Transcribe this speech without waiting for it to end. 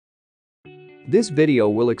This video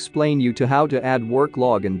will explain you to how to add work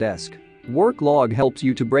log in Dwesk. Work log helps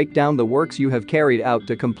you to break down the works you have carried out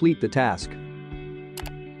to complete the task.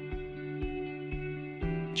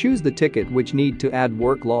 Choose the ticket which need to add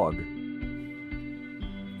work log.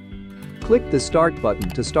 Click the Start button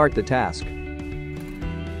to start the task.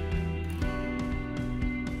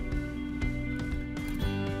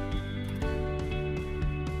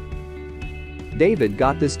 David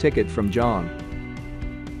got this ticket from John.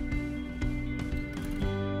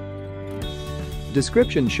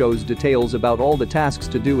 Description shows details about all the tasks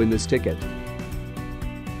to do in this ticket.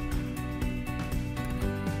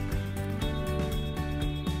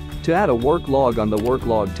 To add a work log on the Work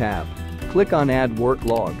Log tab, click on Add Work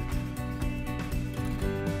Log.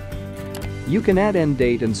 You can add end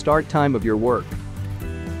date and start time of your work.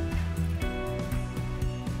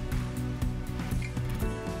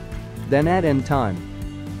 Then add end time.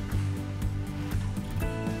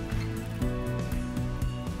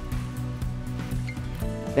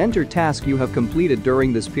 Enter task you have completed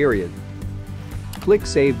during this period. Click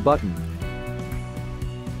Save button.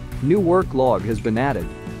 New work log has been added.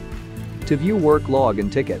 To view work log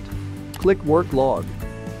and ticket, click Work Log.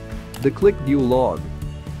 Click View Log.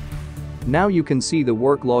 Now you can see the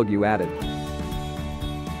work log you added.